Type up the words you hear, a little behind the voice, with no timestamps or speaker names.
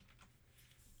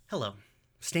Hello.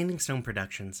 Standing Stone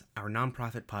Productions, our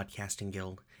nonprofit podcasting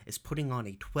guild, is putting on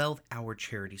a 12-hour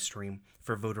charity stream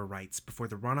for voter rights before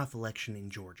the runoff election in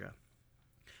Georgia.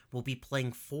 We'll be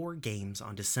playing 4 games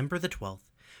on December the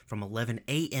 12th from 11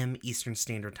 a.m. Eastern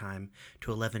Standard Time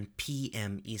to 11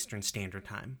 p.m. Eastern Standard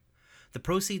Time. The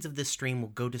proceeds of this stream will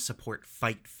go to support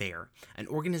Fight Fair, an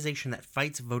organization that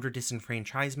fights voter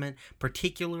disenfranchisement,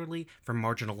 particularly for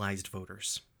marginalized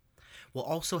voters. We'll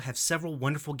also have several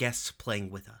wonderful guests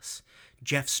playing with us.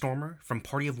 Jeff Stormer from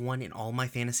Party of One and All My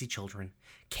Fantasy Children,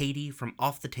 Katie from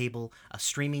Off the Table, a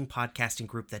streaming podcasting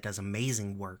group that does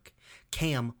amazing work,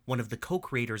 Cam, one of the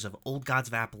co-creators of Old Gods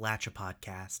of Appalachia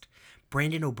podcast,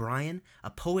 Brandon O'Brien, a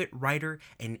poet, writer,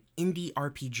 and indie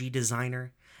RPG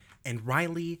designer, and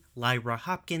Riley Lyra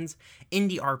Hopkins,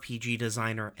 indie RPG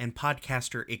designer and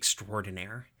podcaster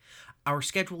extraordinaire. Our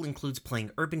schedule includes playing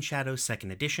Urban Shadows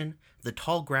 2nd Edition, The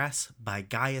Tall Grass by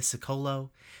Gaia Sicolo,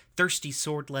 Thirsty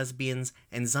Sword Lesbians,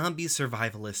 and Zombie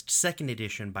Survivalist 2nd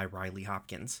Edition by Riley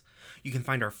Hopkins. You can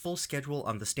find our full schedule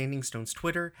on the Standing Stones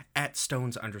Twitter,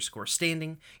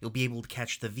 @stones_standing. You'll be able to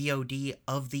catch the VOD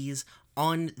of these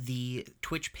on the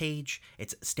Twitch page.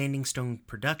 It's Standing Stone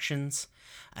Productions,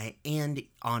 and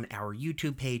on our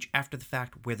YouTube page after the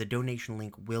fact, where the donation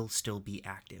link will still be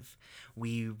active.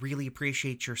 We really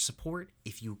appreciate your support.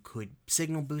 If you could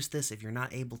signal boost this if you're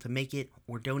not able to make it,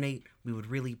 or donate, we would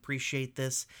really appreciate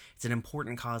this. It's an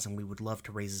important cause and we would love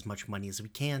to raise as much money as we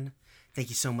can. Thank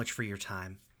you so much for your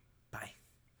time. Bye.